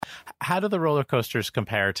how do the roller coasters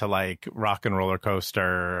compare to like Rock and Roller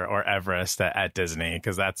Coaster or Everest at Disney?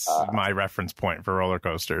 Because that's my reference point for roller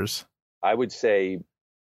coasters. I would say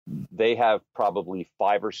they have probably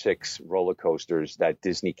 5 or 6 roller coasters that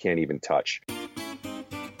Disney can't even touch.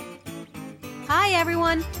 Hi,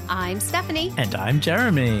 everyone. I'm Stephanie. And I'm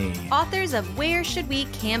Jeremy. Authors of Where Should We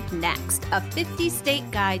Camp Next? A 50-state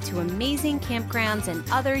guide to amazing campgrounds and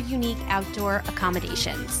other unique outdoor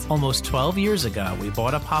accommodations. Almost 12 years ago, we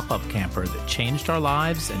bought a pop-up camper that changed our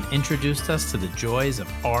lives and introduced us to the joys of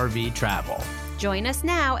RV travel. Join us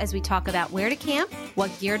now as we talk about where to camp, what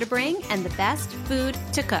gear to bring, and the best food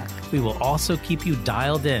to cook. We will also keep you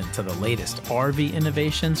dialed in to the latest RV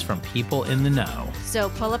innovations from people in the know. So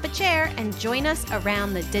pull up a chair and join us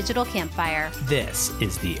around the digital campfire. This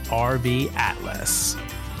is the RV Atlas.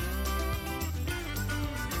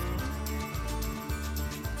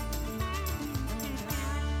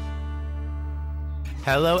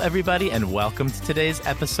 Hello, everybody, and welcome to today's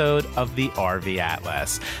episode of the RV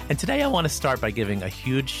Atlas. And today I want to start by giving a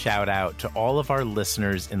huge shout out to all of our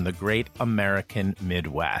listeners in the great American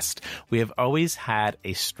Midwest. We have always had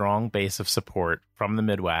a strong base of support from the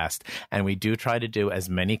Midwest, and we do try to do as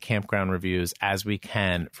many campground reviews as we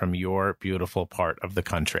can from your beautiful part of the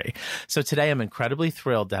country. So today I'm incredibly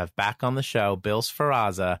thrilled to have back on the show Bill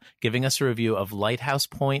Sferrazza giving us a review of Lighthouse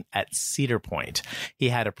Point at Cedar Point. He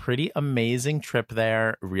had a pretty amazing trip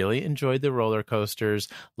there, really enjoyed the roller coasters,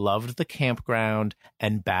 loved the campground,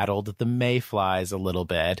 and battled the mayflies a little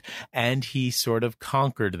bit, and he sort of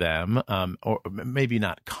conquered them, or maybe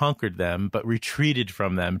not conquered them, but retreated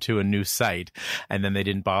from them to a new site. And then they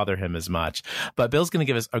didn't bother him as much. But Bill's going to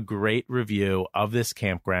give us a great review of this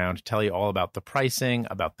campground, tell you all about the pricing,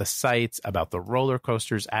 about the sites, about the roller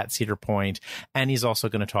coasters at Cedar Point. And he's also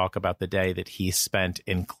going to talk about the day that he spent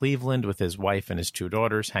in Cleveland with his wife and his 2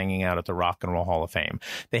 daughters hanging out at the Rock and Roll Hall of Fame.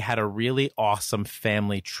 They had a really awesome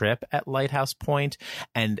family trip at Lighthouse Point,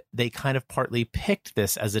 and they kind of partly picked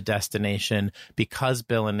this as a destination because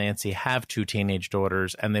Bill and Nancy have 2 teenage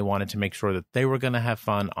daughters, and they wanted to make sure that they were going to have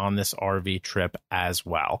fun on this RV trip as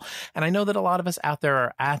well. And I know that a lot of us out there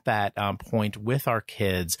are at that point with our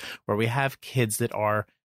kids, where we have kids that are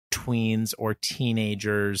tweens or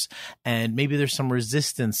teenagers, and maybe there's some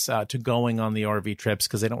resistance to going on the RV trips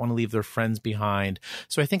because they don't want to leave their friends behind.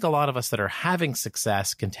 So I think a lot of us that are having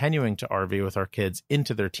success continuing to RV with our kids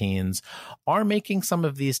into their teens are making some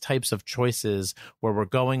of these types of choices where we're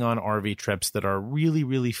going on RV trips that are really,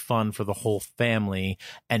 really fun for the whole family,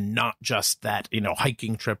 and not just that,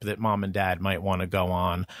 hiking trip that mom and dad might want to go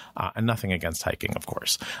on. And nothing against hiking, of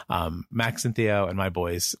course. Max and Theo and my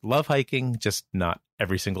boys love hiking, just not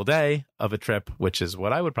every single day of a trip, which is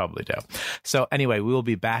what I would probably do. So anyway, we will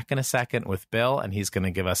be back in a second with Bill, and he's going to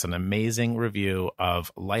give us an amazing review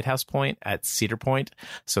of Lighthouse Point at Cedar Point.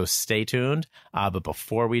 So stay tuned. But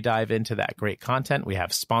before we dive into that great content, we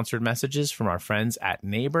have sponsored messages from our friends at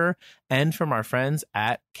Neighbor and from our friends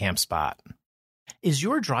at CampSpot. Is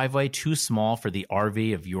your driveway too small for the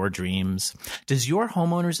RV of your dreams? Does your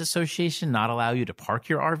homeowners association not allow you to park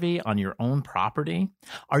your RV on your own property?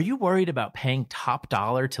 Are you worried about paying top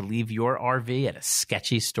dollar to leave your RV at a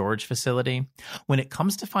sketchy storage facility? When it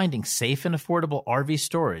comes to finding safe and affordable RV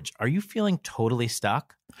storage, are you feeling totally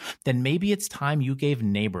stuck? Then maybe it's time you gave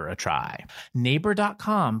Neighbor a try.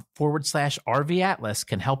 Neighbor.com/RV Atlas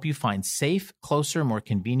can help you find safe, closer, more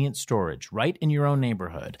convenient storage right in your own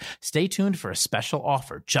neighborhood. Stay tuned for a special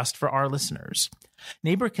offer just for our listeners.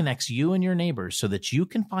 Neighbor connects you and your neighbors so that you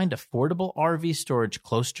can find affordable RV storage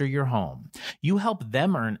close to your home. You help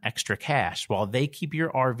them earn extra cash while they keep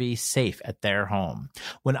your RV safe at their home.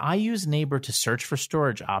 When I use Neighbor to search for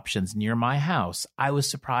storage options near my house, I was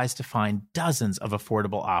surprised to find dozens of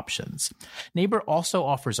affordable options. Neighbor also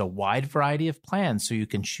offers a wide variety of plans so you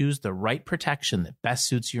can choose the right protection that best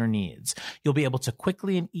suits your needs. You'll be able to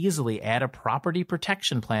quickly and easily add a property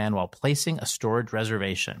protection plan while placing a storage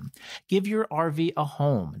reservation. Give your RV a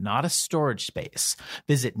home, not a storage space.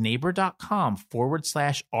 Visit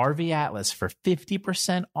neighbor.com/RV Atlas for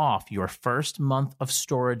 50% off your first month of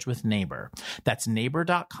storage with Neighbor. That's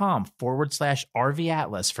neighbor.com/RV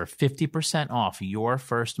Atlas for 50% off your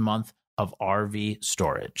first month of RV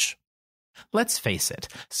storage. Let's face it,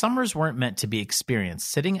 summers weren't meant to be experienced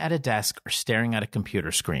sitting at a desk or staring at a computer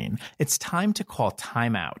screen. It's time to call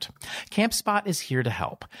time out. CampSpot is here to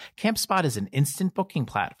help. CampSpot is an instant booking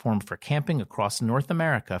platform for camping across North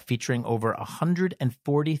America, featuring over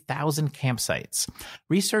 140,000 campsites.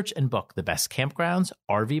 Research and book the best campgrounds,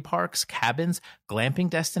 RV parks, cabins, glamping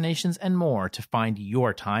destinations, and more to find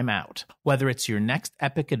your time out. Whether it's your next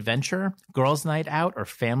epic adventure, girls' night out, or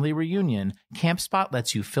family reunion, CampSpot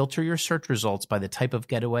lets you filter your search search results by the type of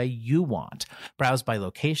getaway you want. Browse by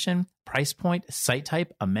location, price point, site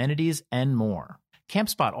type, amenities, and more.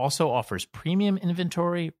 CampSpot also offers premium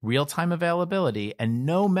inventory, real-time availability, and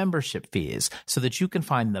no membership fees so that you can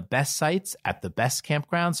find the best sites at the best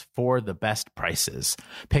campgrounds for the best prices.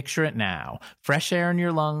 Picture it now. Fresh air in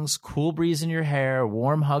your lungs, cool breeze in your hair,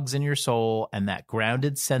 warm hugs in your soul, and that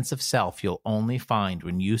grounded sense of self you'll only find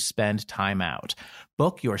when you spend time out.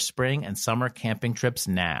 Book your spring and summer camping trips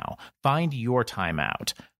now. Find your time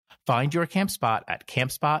out. Find your CampSpot at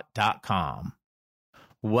campspot.com.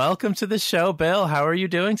 Welcome to the show, Bill. How are you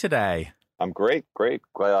doing today? I'm great.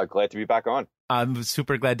 Glad to be back on. I'm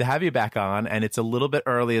super glad to have you back on, and it's a little bit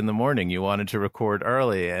early in the morning. You wanted to record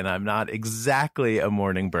early, and I'm not exactly a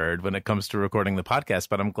morning bird when it comes to recording the podcast,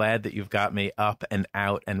 but I'm glad that you've got me up and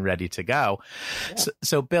out and ready to go. Yeah.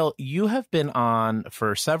 So, Bill, you have been on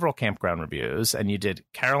for several campground reviews, and you did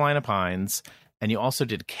Carolina Pines, and you also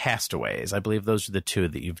did Castaways. I believe those are the two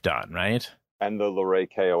that you've done, right? And the Luray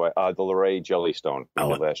Jellystone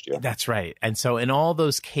last year. That's right. And so in all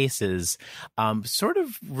those cases, sort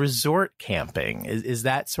of resort camping, is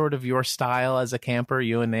that sort of your style as a camper,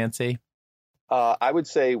 you and Nancy? I would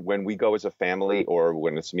say when we go as a family or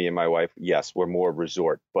when it's me and my wife, yes, we're more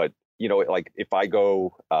resort. But, like if I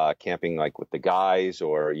go camping like with the guys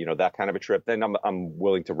or, that kind of a trip, then I'm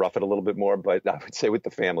willing to rough it a little bit more. But I would say with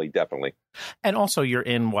the family, definitely. And also you're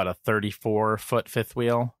in, what, a 34-foot fifth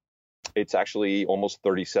wheel? It's actually almost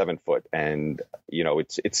 37 foot. And,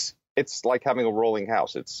 it's like having a rolling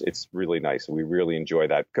house. It's really nice. We really enjoy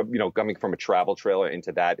that. Coming from a travel trailer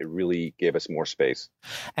into that, it really gave us more space.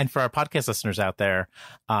 And for our podcast listeners out there,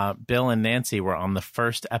 Bill and Nancy were on the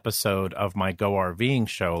first episode of my Go RVing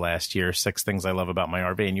show last year, 6 Things I Love About My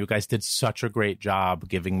RV. And you guys did such a great job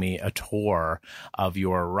giving me a tour of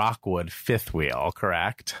your Rockwood fifth wheel,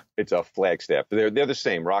 correct? It's a Flagstaff. They're the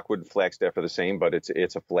same. Rockwood and Flagstaff are the same, but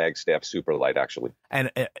it's a Flagstaff Superlight, actually. And,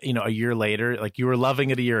 a year later, like you were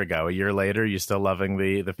loving it a year ago. A year later, you still loving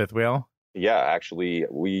the fifth wheel? Yeah, actually,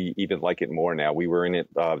 we even like it more now. We were in it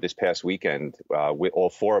this past weekend with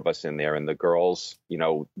all 4 of us in there, and the girls,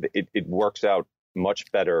 it works out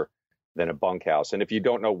much better than a bunkhouse. And if you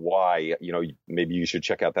don't know why, maybe you should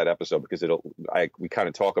check out that episode because we kind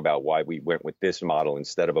of talk about why we went with this model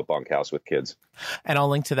instead of a bunkhouse with kids. And I'll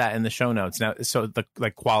link to that in the show notes. Now, so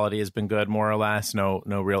the quality has been good, more or less. No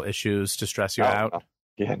real issues to stress you out.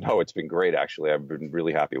 Yeah, no, it's been great, actually. I've been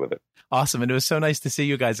really happy with it. Awesome. And it was so nice to see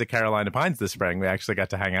you guys at Carolina Pines this spring. We actually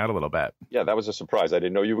got to hang out a little bit. Yeah, that was a surprise. I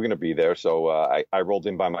didn't know you were going to be there. So I rolled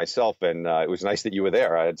in by myself, and it was nice that you were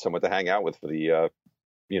there. I had someone to hang out with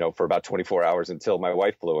for about 24 hours until my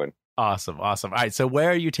wife flew in. Awesome. All right. So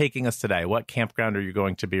where are you taking us today? What campground are you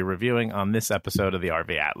going to be reviewing on this episode of the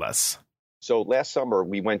RV Atlas? So last summer,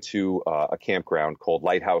 we went to a campground called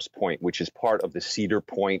Lighthouse Point, which is part of the Cedar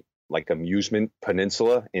Point amusement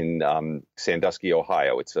peninsula in Sandusky,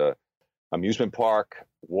 Ohio. It's a amusement park,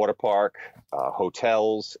 water park,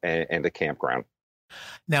 hotels, and a campground.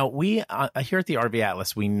 Now, we here at the RV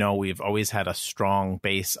Atlas, we know we've always had a strong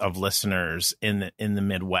base of listeners in the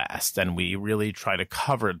Midwest, and we really try to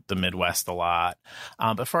cover the Midwest a lot.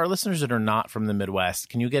 But for our listeners that are not from the Midwest,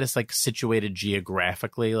 can you get us situated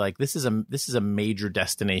geographically? Like this is a major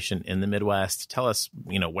destination in the Midwest. Tell us,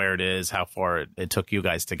 where it is, how far it took you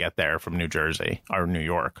guys to get there from New Jersey or New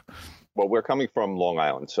York. Well, we're coming from Long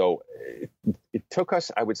Island, so it took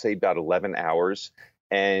us, I would say, about 11 hours,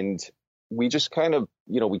 and we just kind of,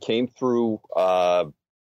 we came through, I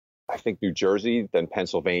think, New Jersey, then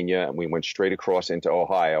Pennsylvania, and we went straight across into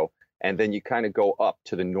Ohio. And then you kind of go up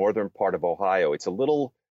to the northern part of Ohio. It's a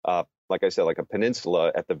little, like I said, like a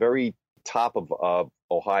peninsula at the very top of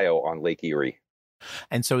Ohio on Lake Erie.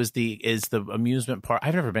 And so is the amusement park,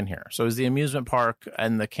 I've never been here. So is the amusement park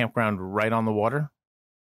and the campground right on the water?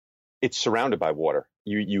 It's surrounded by water.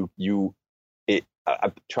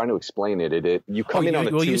 I'm trying to explain it. You come in on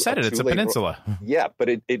a you said it. It's a peninsula. Yeah, but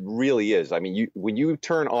it really is. I mean, when you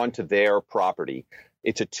turn onto their property,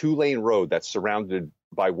 it's a 2-lane road that's surrounded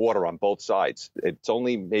by water on both sides. It's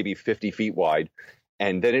only maybe 50 feet wide,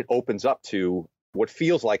 and then it opens up to what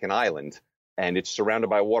feels like an island, and it's surrounded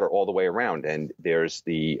by water all the way around. And there's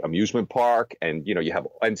the amusement park, and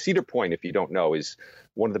and Cedar Point, if you don't know, is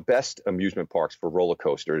one of the best amusement parks for roller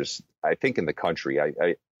coasters, I think, in the country.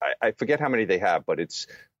 I forget how many they have, but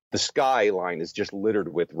the skyline is just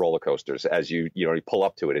littered with roller coasters as you pull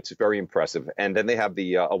up to it. It's very impressive. And then they have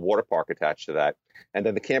a water park attached to that. And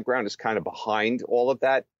then the campground is kind of behind all of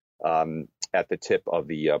that. at the tip of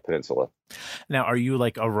the peninsula. Now, are you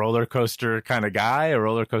like a roller coaster kind of guy, a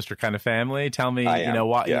roller coaster kind of family? Tell me,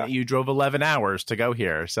 why you drove 11 hours to go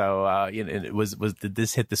here. So, did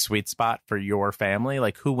this hit the sweet spot for your family?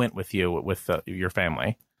 Like, who went with you with your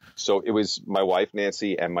family? So it was my wife,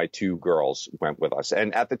 Nancy, and my 2 girls went with us.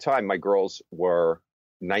 And at the time, my girls were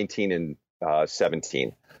 19 and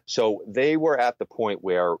 17. So they were at the point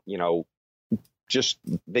where, just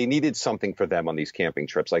they needed something for them on these camping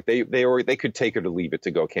trips. Like they could take it or leave it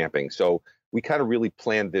to go camping. So we kind of really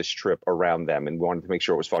planned this trip around them and wanted to make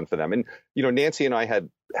sure it was fun for them. And, Nancy and I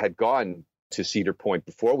had gone to Cedar Point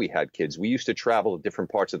before we had kids. We used to travel to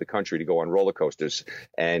different parts of the country to go on roller coasters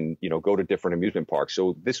and, go to different amusement parks.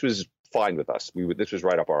 So this was fine with us. This was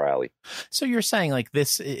right up our alley. So you're saying like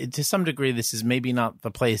this, to some degree, this is maybe not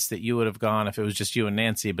the place that you would have gone if it was just you and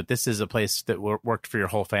Nancy, but this is a place that worked for your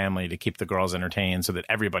whole family to keep the girls entertained so that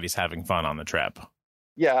everybody's having fun on the trip.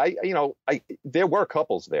 Yeah, there were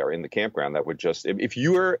couples there in the campground that would just, if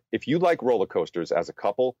you like roller coasters as a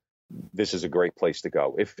couple, this is a great place to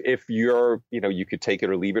go. If you're, you could take it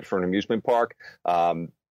or leave it for an amusement park.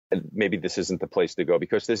 Maybe this isn't the place to go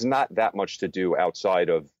because there's not that much to do outside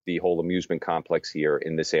of the whole amusement complex here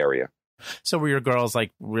in this area. So were your girls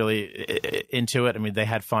like really into it? I mean, they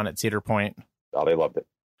had fun at Cedar Point. Oh, they loved it.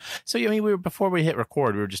 So, before we hit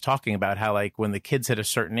record, we were just talking about how, like, when the kids hit a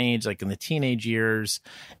certain age, like in the teenage years,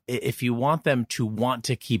 if you want them to want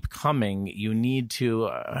to keep coming, you need to,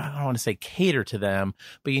 I don't want to say cater to them,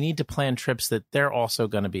 but you need to plan trips that they're also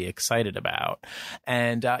going to be excited about.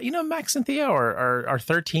 And, Max and Theo are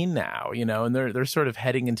 13 now, and they're sort of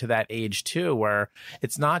heading into that age too, where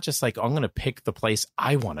it's not just like, I'm going to pick the place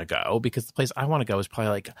I want to go, because the place I want to go is probably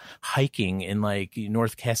like hiking in like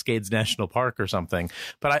North Cascades National Park or something.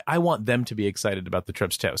 But I want them to be excited about the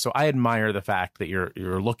trips too. So I admire the fact that you're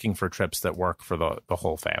looking for trips that work for the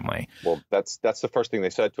whole family. Well, that's the first thing they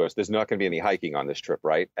said to us. There's not going to be any hiking on this trip,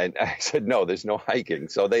 right? And I said, no, there's no hiking.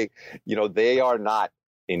 So they are not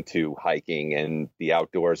into hiking and the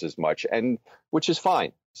outdoors as much, and which is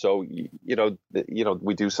fine. So,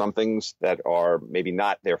 we do some things that are maybe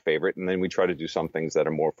not their favorite, and then we try to do some things that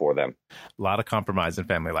are more for them. A lot of compromise in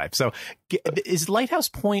family life. So is Lighthouse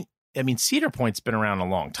Point, Cedar Point's been around a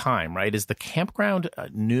long time, right? Is the campground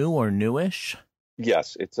new or newish?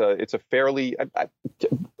 Yes, it's a fairly,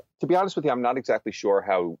 to be honest with you, I'm not exactly sure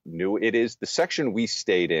how new it is. The section we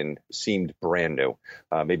stayed in seemed brand new,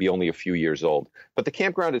 maybe only a few years old. But the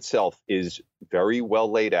campground itself is very well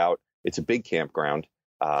laid out. It's a big campground,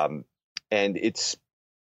 and it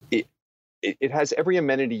has every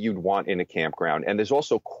amenity you'd want in a campground. And there's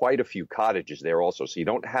also quite a few cottages there also, so you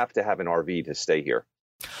don't have to have an RV to stay here.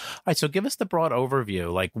 All right, so give us the broad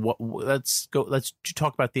overview. Like, let's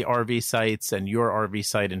talk about the RV sites and your RV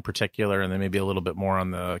site in particular, and then maybe a little bit more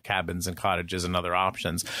on the cabins and cottages and other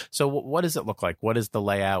options. So what does it look like? What is the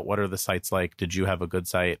layout? What are the sites like? Did you have a good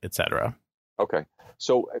site, et cetera? Okay.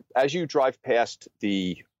 So as you drive past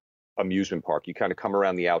the amusement park, you kind of come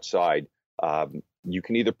around the outside. You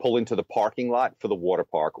can either pull into the parking lot for the water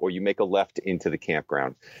park, or you make a left into the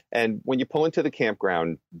campground. And when you pull into the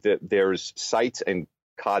campground, there's sites and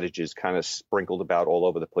cottages kind of sprinkled about all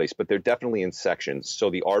over the place, but they're definitely in sections.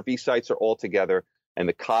 So the RV sites are all together, and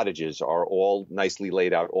the cottages are all nicely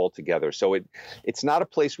laid out all together. So it's not a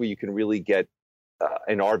place where you can really get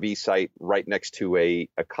an RV site right next to a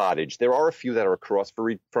cottage. There are a few that are across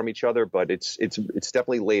from each other, but it's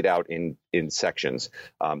definitely laid out in sections.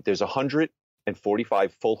 There's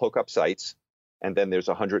 145 full hookup sites, and then there's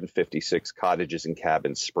 156 cottages and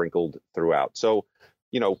cabins sprinkled throughout. So,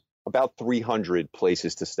 about 300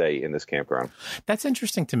 places to stay in this campground. That's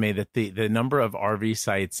interesting to me that the number of RV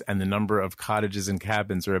sites and the number of cottages and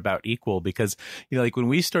cabins are about equal, because, like when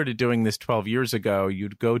we started doing this 12 years ago,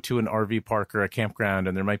 you'd go to an RV park or a campground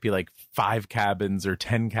and there might be like 5 cabins or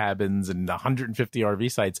 10 cabins and 150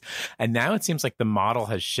 RV sites. And now it seems like the model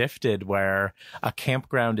has shifted where a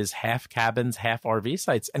campground is half cabins, half RV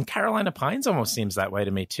sites. And Carolina Pines almost seems that way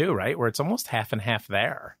to me too, right? Where it's almost half and half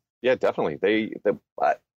there. Yeah, definitely.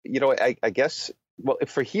 I guess, well,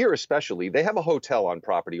 for here especially, they have a hotel on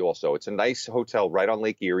property also. It's a nice hotel right on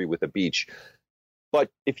Lake Erie with a beach. But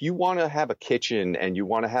if you want to have a kitchen and you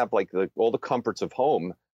want to have like all the comforts of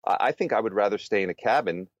home, I think I would rather stay in a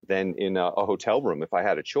cabin than in a hotel room if I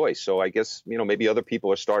had a choice. So I guess, maybe other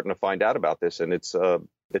people are starting to find out about this, and it's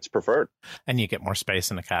preferred. And you get more space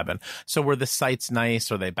in a cabin. So were the sites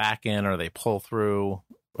nice? Are they back in? Or they pull through?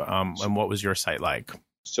 And what was your site like?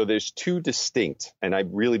 So there's 2 distinct, and I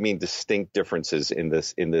really mean distinct, differences in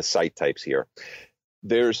the site types here.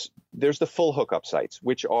 There's the full hookup sites,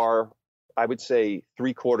 which are, I would say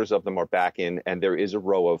 3/4 of them are back in, and there is a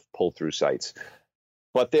row of pull-through sites.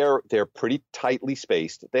 But they're pretty tightly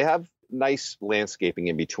spaced. They have nice landscaping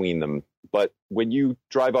in between them, but when you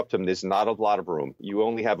drive up to them, there's not a lot of room. You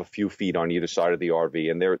only have a few feet on either side of the RV,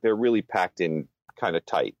 and they're really packed in kind of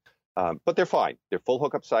tight. But they're fine. They're full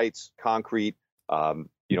hookup sites, concrete,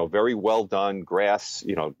 very well done, grass,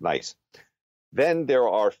 nice. Then there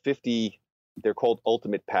are 50, they're called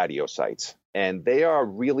ultimate patio sites, and they are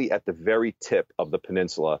really at the very tip of the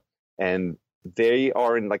peninsula, and they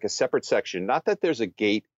are in like a separate section. Not that there's a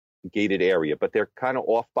gated area, but they're kind of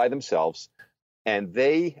off by themselves, and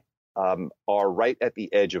they are right at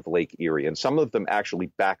the edge of Lake Erie, and some of them actually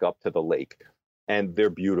back up to the lake, and they're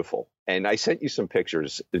beautiful. And I sent you some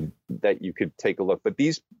pictures that you could take a look, but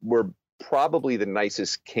these were probably the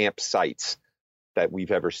nicest campsites that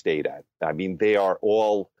we've ever stayed at. I mean, they are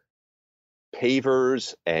all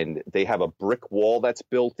pavers, and they have a brick wall that's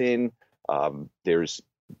built in. There's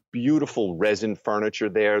beautiful resin furniture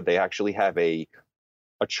there. They actually have a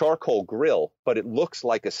charcoal grill, but it looks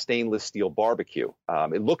like a stainless steel barbecue.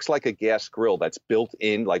 It looks like a gas grill that's built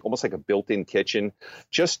in, like almost like a built-in kitchen.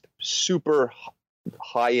 Just super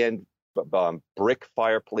high-end brick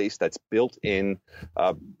fireplace that's built in.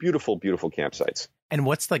 Beautiful, beautiful campsites. And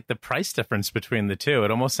what's like the price difference between the two?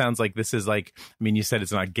 It almost sounds like this is like, I mean, you said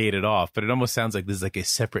it's not gated off, but it almost sounds like this is like a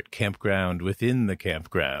separate campground within the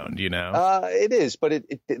campground, It is, but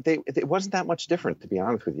it wasn't that much different, to be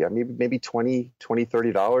honest with you. I mean, maybe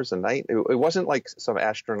 $20-$30 a night. It wasn't like some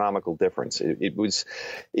astronomical difference.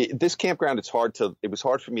 This campground, it was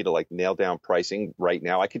hard for me to like nail down pricing right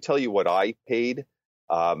now. I could tell you what I paid,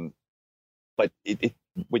 but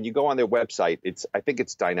when you go on their website, I think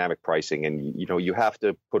it's dynamic pricing, and you have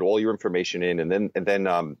to put all your information in, and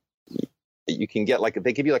then you can get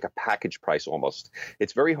they give you like a package price almost.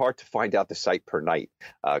 It's very hard to find out the site per night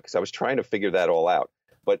because I was trying to figure that all out.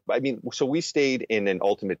 But I mean, so we stayed in an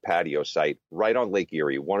ultimate patio site right on Lake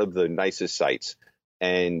Erie, one of the nicest sites,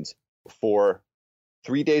 and for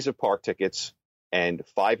 3 days of park tickets and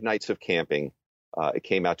 5 nights of camping, it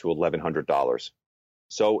came out to $1,100.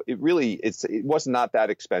 So it was not that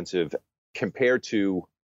expensive compared to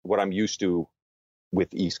what I'm used to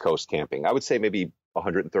with East Coast camping. I would say maybe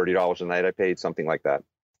 $130 a night I paid, something like that.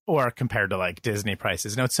 Or compared to like Disney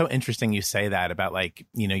prices. It's so interesting you say that about like,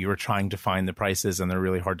 you were trying to find the prices and they're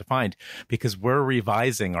really hard to find, because we're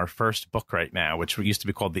revising our first book right now, which used to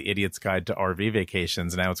be called The Idiot's Guide to RV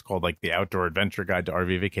Vacations. Now it's called like The Outdoor Adventure Guide to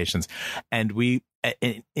RV Vacations. And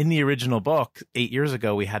in the original book 8 years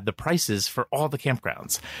ago, we had the prices for all the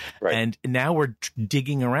campgrounds. Right. And now we're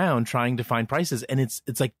digging around trying to find prices, and it's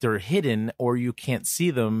like they're hidden or you can't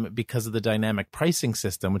see them because of the dynamic pricing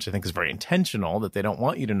system, which I think is very intentional, that they don't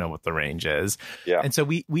want you to know what the range is. Yeah. And so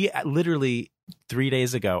we literally 3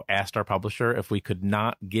 days ago asked our publisher if we could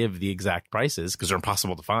not give the exact prices because they're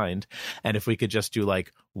impossible to find, and if we could just do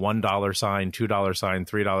like $1 sign, $2 sign,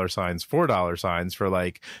 $3 signs, $4 signs for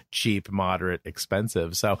like cheap, moderate,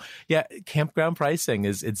 expensive. So yeah, campground pricing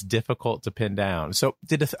it's difficult to pin down. So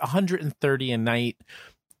did $130 a night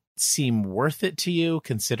seem worth it to you,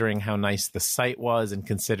 considering how nice the site was and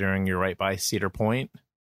considering you're right by Cedar Point?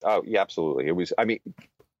 Oh yeah, absolutely. It was. I mean,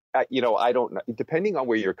 I don't know, depending on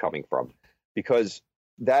where you're coming from, because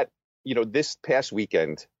this past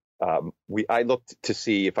weekend, I looked to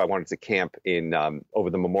see if I wanted to camp in over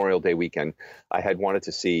the Memorial Day weekend. I had wanted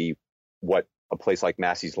to see what a place like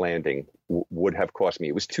Massey's Landing would have cost me.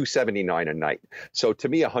 It was $279 a night. So to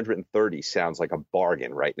me, $130 sounds like a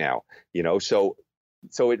bargain right now.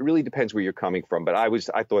 So it really depends where you're coming from. But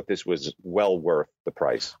I thought this was well worth the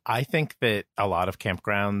price. I think that a lot of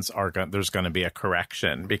campgrounds there's going to be a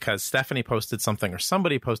correction, because Stephanie posted something, or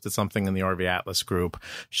somebody posted something in the RV Atlas group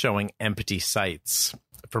showing empty sites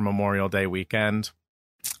for Memorial Day weekend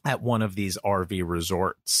at one of these RV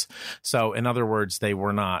resorts. So in other words, they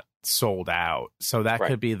were not sold out. So that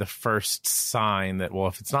could be the first sign that, well,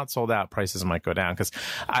 if it's not sold out, prices might go down. Because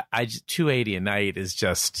I $280 a night is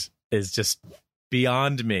just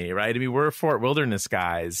beyond me, right? I mean, we're Fort Wilderness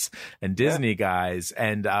guys and Disney guys,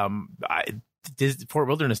 and Fort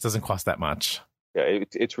Wilderness doesn't cost that much. Yeah,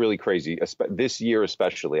 it's really crazy this year,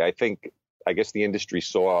 especially. I guess the industry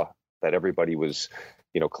saw that everybody was,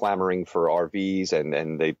 clamoring for RVs,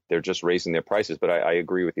 and they're just raising their prices. But I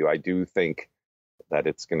agree with you. I do think that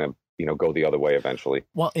it's going to, go the other way eventually.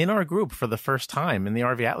 Well, in our group, for the first time in the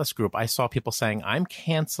RV Atlas group, I saw people saying, I'm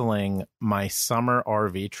canceling my summer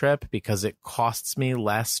RV trip because it costs me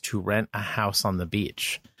less to rent a house on the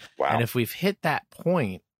beach. Wow. And if we've hit that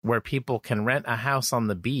point where people can rent a house on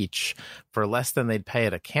the beach for less than they'd pay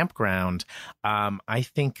at a campground, I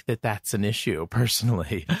think that that's an issue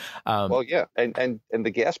personally. Well, yeah. And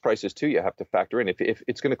the gas prices too, you have to factor in. If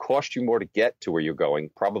it's going to cost you more to get to where you're going,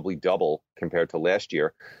 probably double compared to last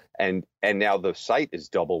year. And now the site is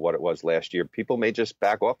double what it was last year. People may just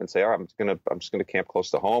back off and say, "Oh, I'm just gonna camp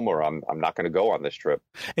close to home," or I'm not going to go on this trip.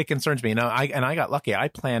 It concerns me. You know, I got lucky. I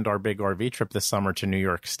planned our big RV trip this summer to New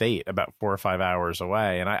York State, about 4 or 5 hours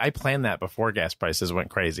away, and I planned that before gas prices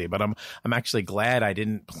went crazy. But I'm actually glad I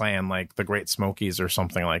didn't plan like the Great Smokies or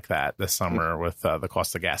something like that this summer with the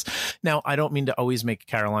cost of gas. Now, I don't mean to always make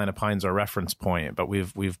Carolina Pines our reference point, but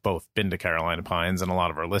we've both been to Carolina Pines, and a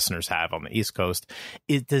lot of our listeners have on the East Coast.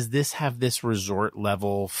 Does this have this resort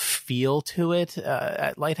level feel to it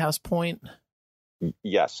at Lighthouse Point?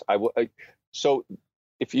 Yes, I will. So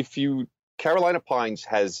if you Carolina Pines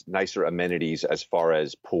has nicer amenities as far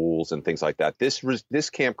as pools and things like that. This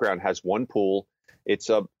campground has one pool. It's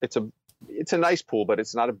a nice pool, but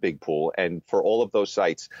it's not a big pool. And for all of those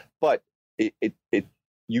sites, but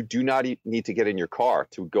you do not need to get in your car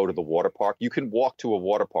to go to the water park. You can walk to a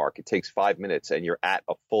water park. It takes 5 minutes and you're at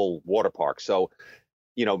a full water park. So,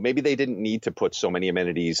 you know, maybe they didn't need to put so many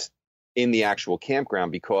amenities in the actual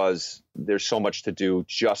campground because there's so much to do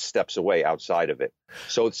just steps away outside of it.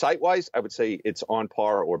 So site-wise, I would say it's on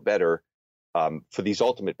par or better for these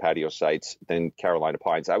ultimate patio sites than Carolina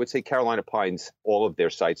Pines. I would say Carolina Pines, all of their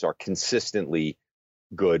sites are consistently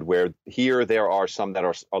good, where here there are some that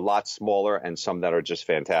are a lot smaller and some that are just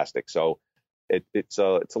fantastic. So it's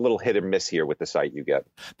a little hit or miss here with the site you get.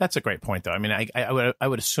 That's a great point, though. I mean, I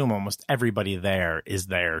would assume almost everybody there is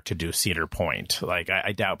there to do Cedar Point. Like,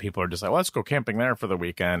 I doubt people are just like, well, let's go camping there for the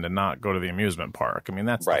weekend and not go to the amusement park. I mean,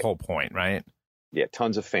 that's right. The whole point, right? Yeah,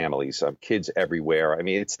 tons of families, kids everywhere. I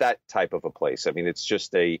mean, it's that type of a place. I mean, it's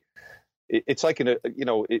just it's like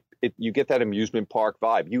you get that amusement park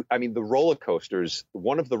vibe. The roller coasters.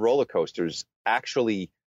 One of the roller coasters actually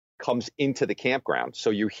comes into the campground,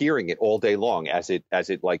 so you're hearing it all day long as it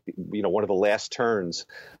like, you know, one of the last turns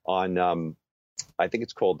on I think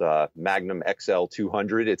it's called Magnum XL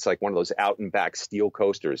 200. It's like one of those out and back steel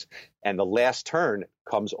coasters, and the last turn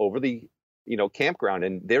comes over the campground,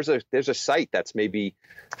 and there's a site that's maybe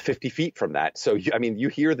 50 feet from that. So you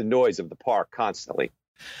hear the noise of the park constantly.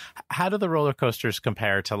 How do the roller coasters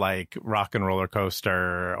compare to like Rock and Roller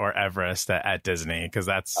Coaster or Everest at Disney? Because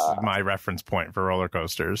that's my reference point for roller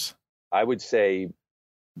coasters. I would say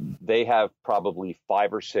they have probably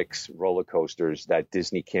 5 or 6 roller coasters that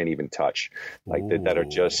Disney can't even touch, like that are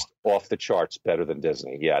just off the charts better than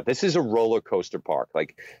Disney. Yeah, this is a roller coaster park.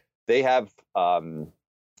 Like they have,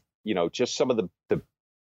 just some of the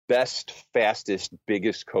best, fastest,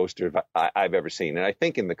 biggest coaster I've ever seen. And I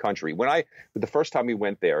think in the country, the first time we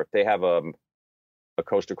went there, they have a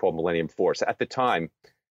coaster called Millennium Force. At the time,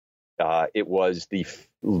 it was the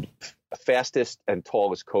fastest and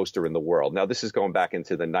tallest coaster in the world. Now, this is going back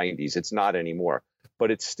into the 90s. It's not anymore,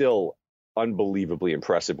 but it's still unbelievably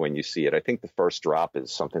impressive when you see it. I think the first drop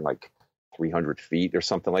is something like 300 feet or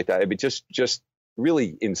something like that. I mean, just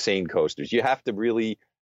really insane coasters. You have to really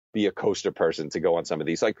be a coaster person to go on some of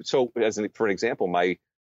these. Like, so for an example, my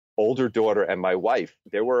older daughter and my wife,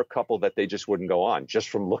 there were a couple that they just wouldn't go on. Just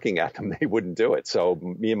from looking at them, they wouldn't do it. So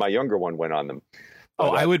me and my younger one went on them. Oh,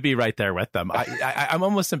 I would be right there with them. I'm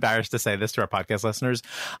almost embarrassed to say this to our podcast listeners.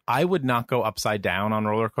 I would not go upside down on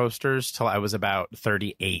roller coasters till I was about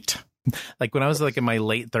 38. Like when I was like in my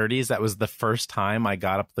late 30s, that was the first time I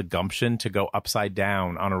got up the gumption to go upside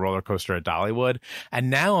down on a roller coaster at Dollywood. And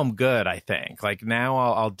now I'm good, I think. Like now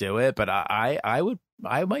I'll do it, but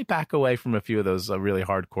I might back away from a few of those really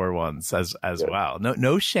hardcore ones as well.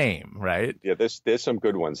 No shame, right? Yeah, there's some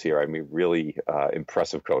good ones here. I mean, really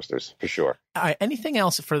impressive coasters for sure. All right, anything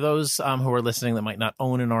else for those who are listening that might not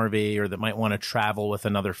own an RV or that might want to travel with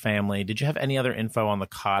another family? Did you have any other info on the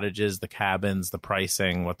cottages, the cabins, the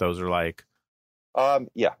pricing, what those are like?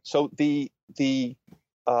 Yeah. So the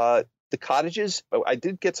cottages, I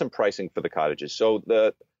did get some pricing for the cottages. So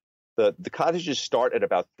the cottages start at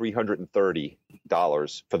about $330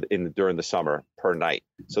 during the summer per night.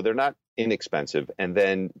 So they're not inexpensive. And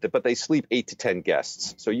then, but they sleep 8 to 10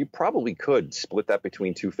 guests. So you probably could split that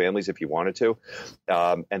between 2 families if you wanted to.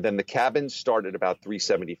 And then the cabins start at about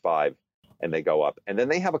 $375 and they go up. And then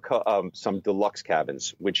they have some deluxe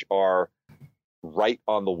cabins, which are right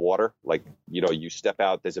on the water. Like, you step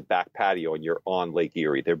out, there's a back patio and you're on Lake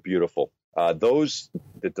Erie. They're beautiful.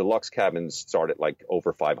 The deluxe cabins start at like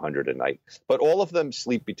over $500 a night, but all of them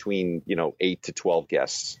sleep between, 8 to 12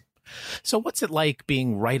 guests. So what's it like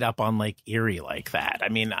being right up on Lake Erie like that? I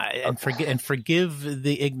mean, forgive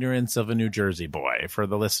the ignorance of a New Jersey boy for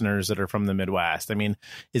the listeners that are from the Midwest. I mean,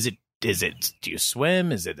 do you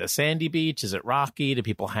swim? Is it a sandy beach? Is it rocky? Do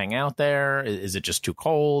people hang out there? Is it just too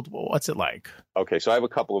cold? What's it like? Okay, so I have a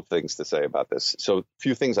couple of things to say about this. So a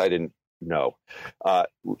few things I didn't know.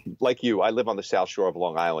 Like you, I live on the South Shore of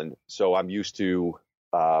Long Island, so I'm used to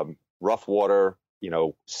rough water,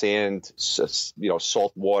 sand,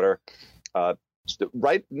 salt water.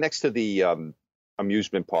 Right next to the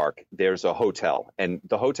amusement park, there's a hotel, and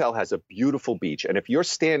the hotel has a beautiful beach. And if you're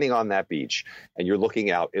standing on that beach and you're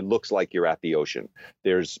looking out, it looks like you're at the ocean.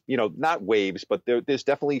 There's, not waves, but there's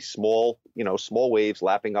definitely small waves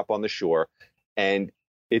lapping up on the shore, and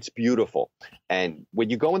it's beautiful. And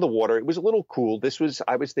when you go in the water, it was a little cool.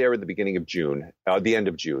 I was there in the beginning of June, the end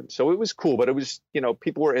of June. So it was cool, but it was,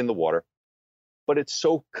 people were in the water. But it's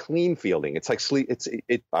so clean feeling. It's like sleep.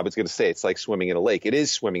 I was going to say it's like swimming in a lake. It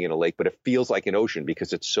is swimming in a lake, but it feels like an ocean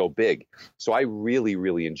because it's so big. So I really,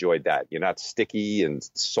 really enjoyed that. You're not sticky and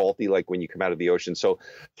salty like when you come out of the ocean. So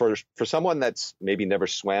for someone that's maybe never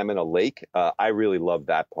swam in a lake, I really love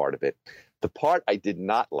that part of it. The part I did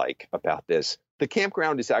not like about this, the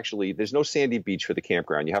campground is actually, there's no sandy beach for the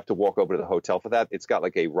campground. You have to walk over to the hotel for that. It's got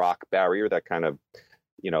like a rock barrier that kind of,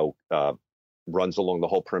 runs along the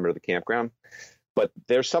whole perimeter of the campground. But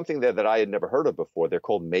there's something there that I had never heard of before. They're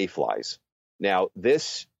called mayflies. Now,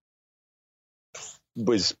 this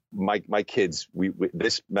was my kids.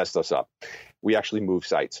 This messed us up. We actually moved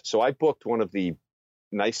sites. So I booked one of the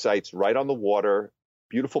nice sites right on the water,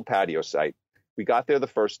 beautiful patio site. We got there the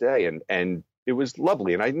first day, and it was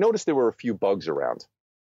lovely. And I noticed there were a few bugs around.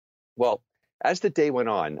 Well, as the day went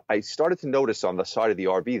on, I started to notice on the side of the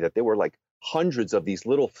RV that there were like hundreds of these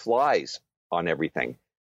little flies on everything.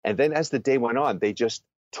 And then as the day went on, they just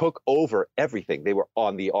took over everything. They were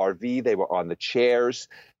on the RV. They were on the chairs.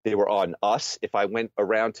 They were on us. If I went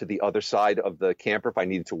around to the other side of the camper, if I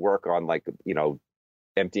needed to work on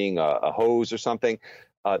emptying a hose or something,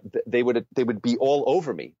 they would be all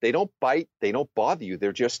over me. They don't bite. They don't bother you.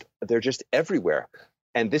 They're just everywhere.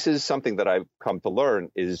 And this is something that I've come to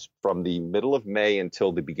learn is from the middle of May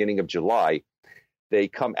until the beginning of July, they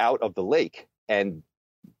come out of the lake and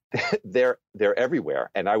they're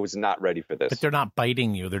everywhere, and I was not ready for this. But they're not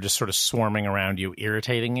biting you; they're just sort of swarming around you,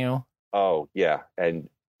 irritating you. Oh yeah, and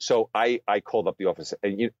so I called up the office,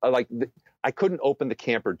 and I couldn't open the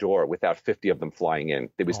camper door without 50 of them flying in.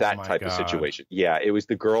 It was that type of situation. Yeah, it was.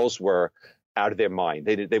 The girls were out of their mind.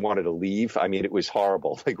 They wanted to leave. I mean, it was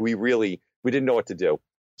horrible. Like we didn't know what to do.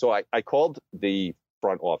 So I called the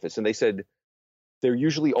front office, and they said they're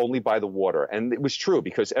usually only by the water, and it was true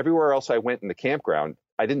because everywhere else I went in the campground,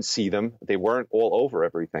 I didn't see them. They weren't all over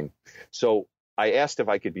everything. So I asked if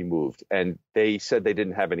I could be moved, and they said they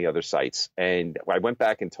didn't have any other sites. And I went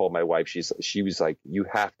back and told my wife, she was like, you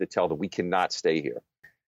have to tell them we cannot stay here.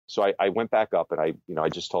 So I went back up and I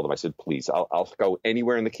just told them, I said, please, I'll go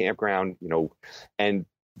anywhere in the campground, and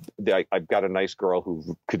I've got a nice girl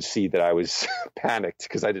who could see that I was panicked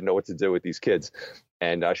because I didn't know what to do with these kids.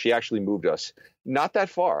 And she actually moved us not that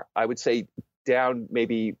far. I would say down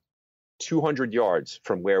maybe 200 yards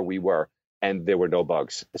from where we were, and there were no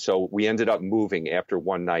bugs. So we ended up moving after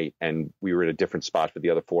one night, and we were in a different spot for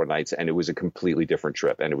the other 4 nights, and it was a completely different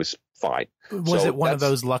trip, and it was fine. Was it one of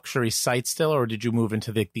those luxury sites still, or did you move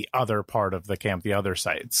into the other part of the camp, the other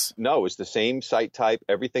sites? No, it was the same site type,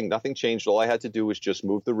 everything, nothing changed. All I had to do was just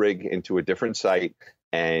move the rig into a different site,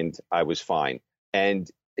 and I was fine. And,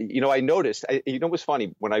 I noticed, it was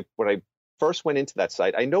funny, when I first went into that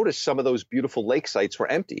site, I noticed some of those beautiful lake sites were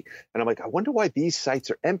empty. And I'm like, I wonder why these sites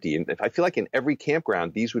are empty. And if I feel like in every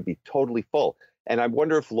campground, these would be totally full. And I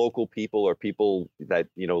wonder if local people or people that,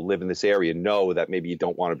 live in this area know that maybe you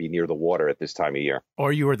don't want to be near the water at this time of year.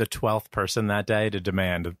 Or you were the 12th person that day to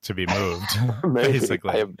demand to be moved. Maybe. Basically.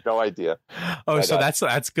 I have no idea. Oh, but, so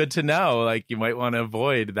that's good to know. Like you might want to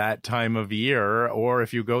avoid that time of year, or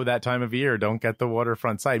if you go that time of year, don't get the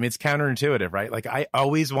waterfront site. I mean, it's counterintuitive, right? Like I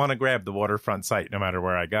always want to grab the waterfront site no matter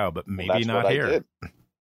where I go, but maybe not here.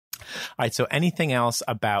 All right. So anything else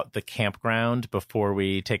about the campground before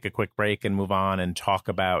we take a quick break and move on and talk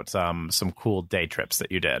about some cool day trips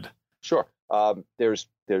that you did? Sure. There's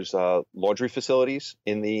laundry facilities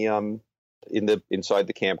in the inside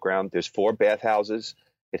the campground. There's 4 bathhouses.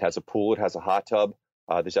 It has a pool. It has a hot tub.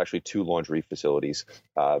 There's actually 2 laundry facilities.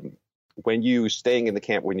 When you're staying in the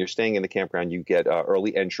campground, you get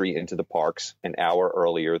early entry into the parks an hour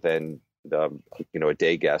earlier than a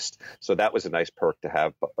day guest. So that was a nice perk to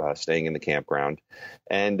have staying in the campground.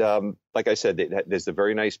 And like I said, there's a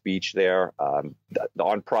very nice beach there.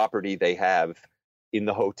 On property, they have in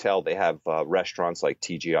the hotel, they have restaurants like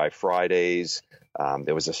TGI Fridays.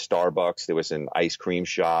 There was a Starbucks. There was an ice cream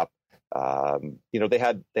shop. They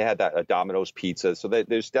had that a Domino's Pizza. So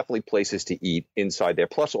there's definitely places to eat inside there,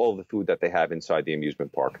 plus all of the food that they have inside the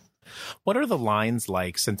amusement park. What are the lines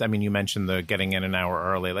like? Since, I mean, you mentioned the getting in an hour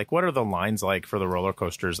early. Like, what are the lines like for the roller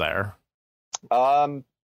coasters there?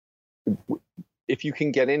 If you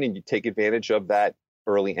can get in and you take advantage of that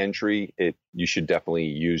early entry, you should definitely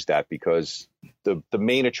use that, because the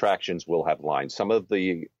main attractions will have lines. Some of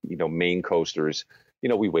the main coasters,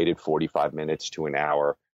 we waited 45 minutes to an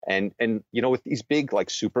hour. And with these big like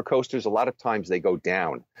super coasters, a lot of times they go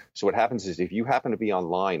down. So what happens is, if you happen to be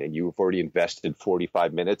online and you've already invested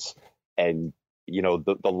 45 minutes, and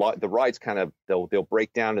the rides kind of they'll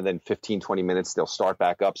break down, and then 15-20 minutes they'll start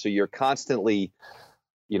back up. So you're constantly,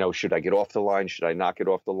 should I get off the line? Should I not get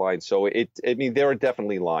off the line? So there are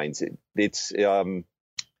definitely lines. It's a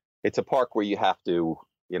park where you have to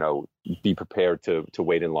be prepared to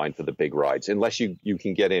wait in line for the big rides, unless you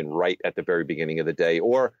can get in right at the very beginning of the day,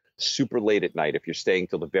 or super late at night. If you're staying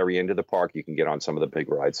till the very end of the park, you can get on some of the big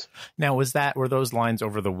rides. Now, were those lines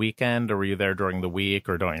over the weekend, or were you there during the week,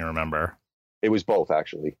 or don't you remember? It was both,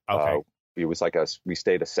 actually. Okay. It was like we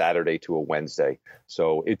stayed a Saturday to a Wednesday.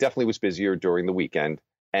 So it definitely was busier during the weekend.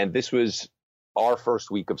 And this was our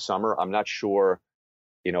first week of summer. I'm not sure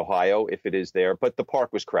in Ohio if it is there, but the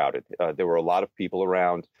park was crowded. There were a lot of people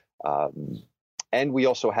around. And we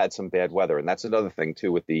also had some bad weather. And that's another thing,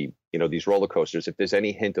 too, with these roller coasters. If there's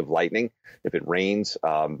any hint of lightning, if it rains,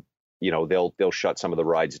 they'll shut some of the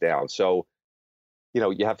rides down. So,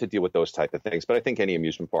 you have to deal with those type of things. But I think any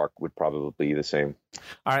amusement park would probably be the same.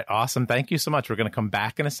 All right. Awesome. Thank you so much. We're going to come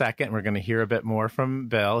back in a second. We're going to hear a bit more from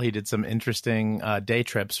Bill. He did some interesting day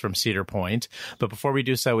trips from Cedar Point. But before we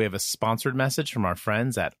do so, we have a sponsored message from our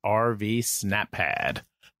friends at RV SnapPad.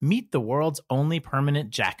 Meet the world's only permanent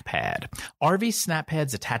jack pad. RV snap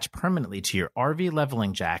pads attach permanently to your RV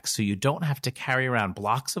leveling jack, so you don't have to carry around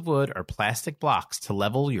blocks of wood or plastic blocks to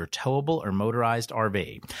level your towable or motorized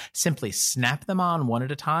RV. Simply snap them on one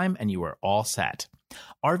at a time and you are all set.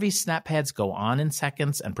 RV snap pads go on in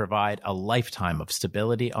seconds and provide a lifetime of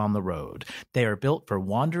stability on the road. They are built for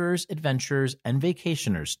wanderers, adventurers, and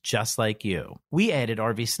vacationers just like you. We added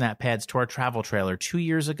RV snap pads to our travel trailer 2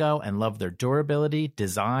 years ago and love their durability,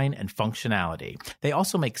 design, and functionality. They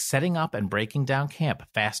also make setting up and breaking down camp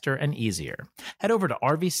faster and easier. Head over to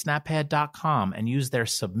rvsnappad.com and use their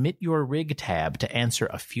Submit Your Rig tab to answer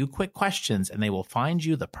a few quick questions, and they will find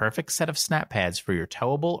you the perfect set of snap pads for your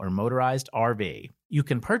towable or motorized RV. You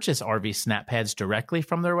can purchase RV snap pads directly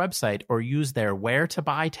from their website or use their Where to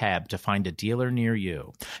Buy tab to find a dealer near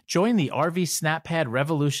you. Join the RV snap pad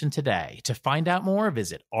revolution today. To find out more,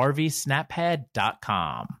 visit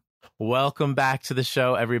rvsnappad.com. Welcome back to the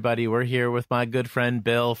show, everybody. We're here with my good friend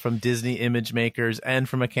Bill from Disney Image Makers and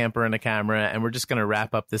from A Camper and a Camera, and we're just going to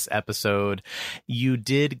wrap up this episode. You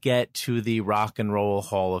did get to the Rock and Roll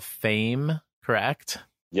Hall of Fame, correct?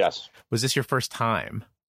 Yes. Was this your first time?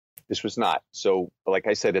 This was not. So, like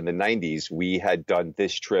I said, in the 90s, we had done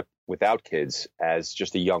this trip without kids as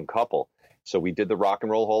just a young couple. So we did the Rock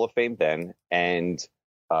and Roll Hall of Fame then, and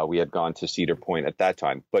we had gone to Cedar Point at that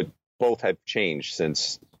time. But both have changed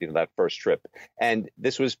since that first trip. And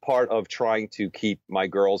this was part of trying to keep my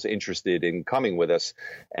girls interested in coming with us.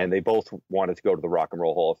 And they both wanted to go to the Rock and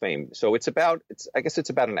Roll Hall of Fame. So I guess it's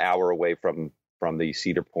about an hour away from the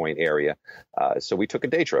Cedar Point area. So we took a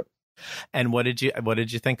day trip. And what did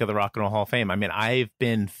you think of the Rock and Roll Hall of Fame? I mean, I've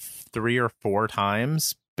been 3 or 4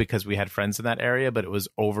 times because we had friends in that area, but it was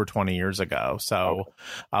over 20 years ago. So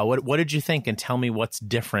what did you think? And tell me what's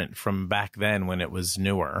different from back then when it was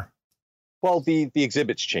newer. Well, the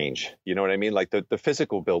exhibits change. You know what I mean? Like the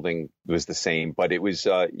physical building was the same, but it was,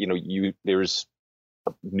 there's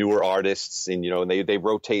newer artists and, and they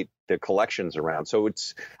rotate the collections around. So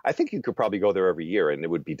I think you could probably go there every year and it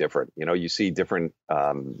would be different. You see different,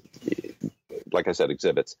 like I said,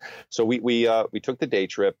 exhibits. So we took the day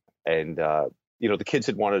trip and, the kids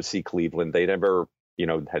had wanted to see Cleveland. They never,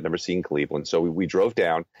 had never seen Cleveland. So we drove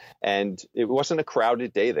down and it wasn't a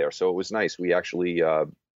crowded day there. So it was nice. We actually,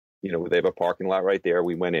 they have a parking lot right there.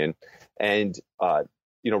 We went in and,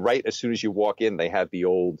 right as soon as you walk in, they have the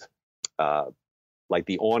old, like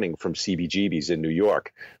the awning from CBGB's in New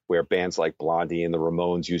York, where bands like Blondie and the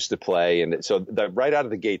Ramones used to play. And so right out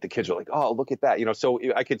of the gate, the kids were like, oh, look at that. So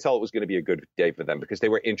I could tell it was going to be a good day for them because they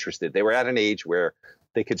were interested. They were at an age where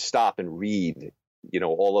they could stop and read,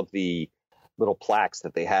 all of the little plaques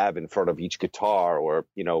that they have in front of each guitar, or,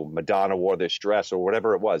 Madonna wore this dress or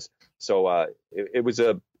whatever it was. So it was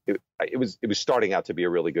starting out to be a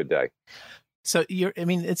really good day. So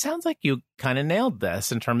it sounds like you kind of nailed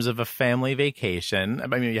this in terms of a family vacation. I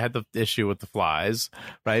mean, you had the issue with the flies,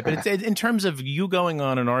 right? But it's in terms of you going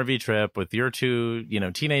on an RV trip with your two,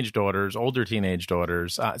 teenage daughters, older teenage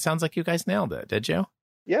daughters. It sounds like you guys nailed it. Did you?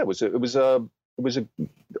 Yeah,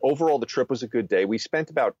 overall, the trip was a good day. We spent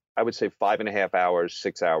about, I would say, 5.5 hours,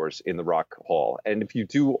 6 hours in the Rock Hall. And if you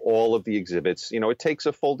do all of the exhibits, it takes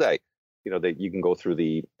a full day. That you can go through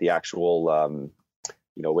the actual,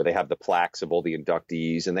 where they have the plaques of all the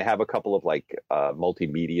inductees, and they have a couple of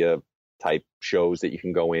multimedia type shows that you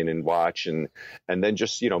can go in and watch, and then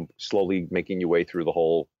just, slowly making your way through the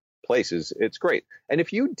whole place it's great. And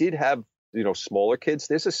if you did have, smaller kids,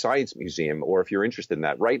 there's a science museum, or if you're interested in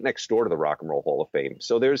that, right next door to the Rock and Roll Hall of Fame.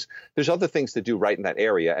 So there's other things to do right in that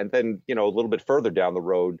area. And then, a little bit further down the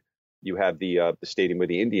road, you have the stadium where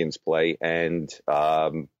the Indians play, and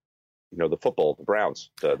the football, the Browns,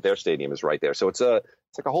 their stadium is right there. So it's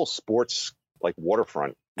like a whole sports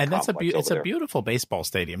waterfront. And it's a beautiful baseball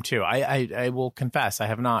stadium too. I will confess, I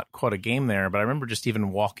have not caught a game there, but I remember just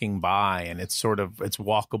even walking by, and it's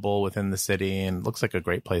walkable within the city, and it looks like a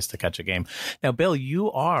great place to catch a game. Now, Bill,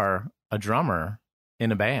 you are a drummer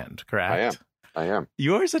in a band, correct? I am.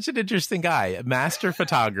 You are such an interesting guy, master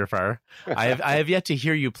photographer. I have yet to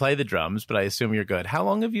hear you play the drums, but I assume you're good. How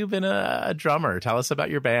long have you been a drummer? Tell us about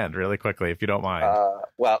your band really quickly, if you don't mind.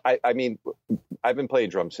 Well, I've been playing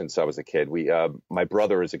drums since I was a kid. My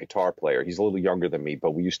brother is a guitar player. He's a little younger than me,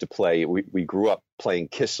 but we used to play. We grew up playing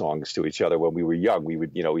Kiss songs to each other when we were young. We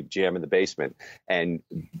would, we'd jam in the basement, and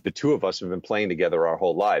the two of us have been playing together our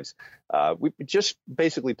whole lives. We just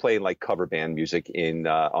basically playing cover band music on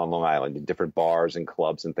Long Island in different bars and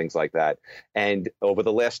clubs and things like that. And over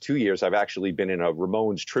the last 2 years, I've actually been in a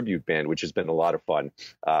Ramones tribute band, which has been a lot of fun.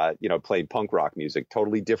 Playing punk rock music,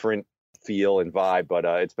 totally different feel and vibe, but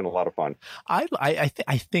it's been a lot of fun. I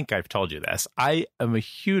think I've told you this. I am a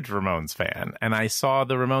huge Ramones fan, and I saw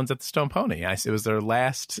the Ramones at the Stone Pony. It was their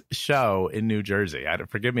last show in New Jersey.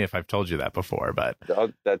 Forgive me if I've told you that before, but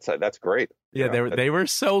that's great. Yeah, they were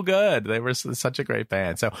so good. They were such a great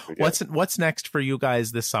band. So what's next for you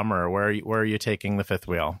guys this summer? Where are you taking the fifth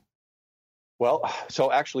wheel? Well,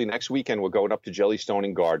 so actually next weekend we're going up to Jellystone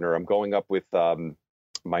and Gardner. I'm going up with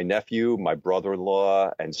my nephew, my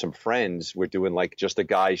brother-in-law, and some friends. We're doing just a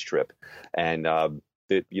guys trip. And,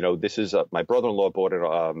 this is my brother-in-law bought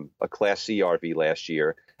a Class C RV last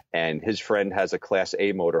year, and his friend has a Class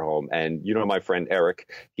A motorhome. And, my friend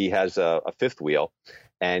Eric, he has a fifth wheel.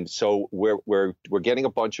 And so we're getting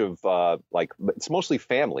a bunch of it's mostly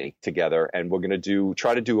family together, and we're going to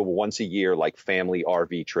try to do a once a year family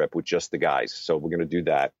RV trip with just the guys. So we're going to do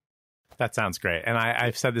that. That sounds great. And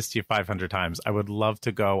I've said this to you 500 times. I would love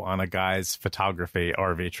to go on a guy's photography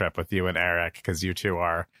RV trip with you and Eric, because you two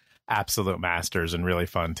are absolute masters and really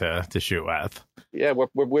fun to shoot with. Yeah,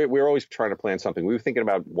 we're always trying to plan something. We were thinking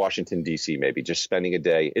about Washington, D.C., maybe just spending a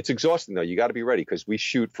day. It's exhausting, though. You got to be ready, because we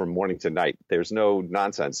shoot from morning to night. There's no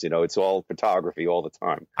nonsense. It's all photography all the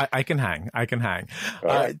time. I can hang.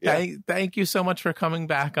 Right, Thank you so much for coming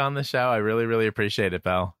back on the show. I really, really appreciate it,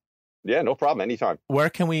 Bill. Yeah, no problem. Anytime. Where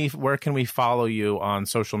can we follow you on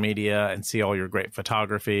social media and see all your great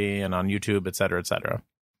photography, and on YouTube, et cetera, et cetera?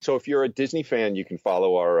 So if you're a Disney fan, you can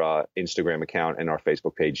follow our Instagram account and our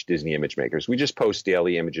Facebook page, Disney Image Makers. We just post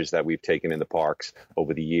daily images that we've taken in the parks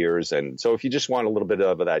over the years. And so if you just want a little bit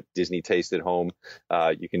of that Disney taste at home,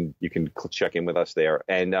 you can check in with us there.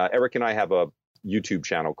 And Eric and I have a YouTube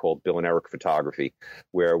channel called Bill and Eric Photography,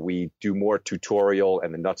 where we do more tutorial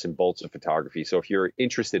and the nuts and bolts of photography. So if you're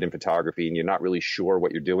interested in photography and you're not really sure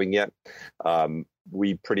what you're doing yet,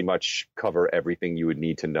 we pretty much cover everything you would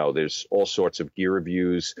need to know. There's all sorts of gear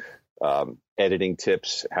reviews, editing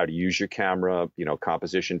tips, how to use your camera,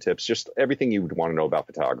 composition tips, just everything you would want to know about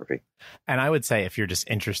photography. And I would say if you're just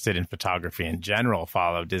interested in photography in general,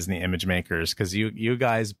 follow Disney Image Makers, because you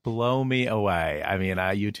guys blow me away. I mean,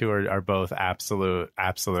 you two are both absolute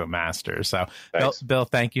masters. So Bill,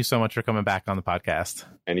 thank you so much for coming back on the podcast.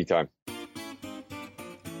 Anytime.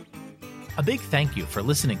 A big thank you for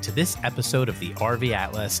listening to this episode of the RV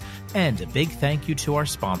Atlas, and a big thank you to our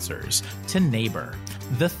sponsors, to Neighbor,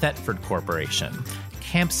 the Thetford Corporation,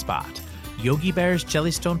 CampSpot, Yogi Bear's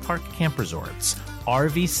Jellystone Park Camp Resorts,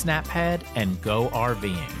 RV Snaphead, and Go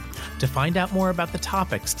RVing. To find out more about the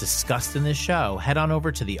topics discussed in this show, head on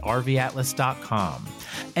over to thervatlas.com.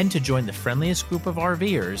 And to join the friendliest group of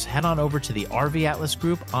RVers, head on over to the RV Atlas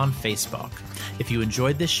group on Facebook. If you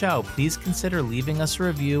enjoyed this show, please consider leaving us a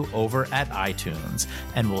review over at iTunes,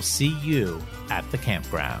 and we'll see you at the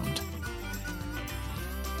campground.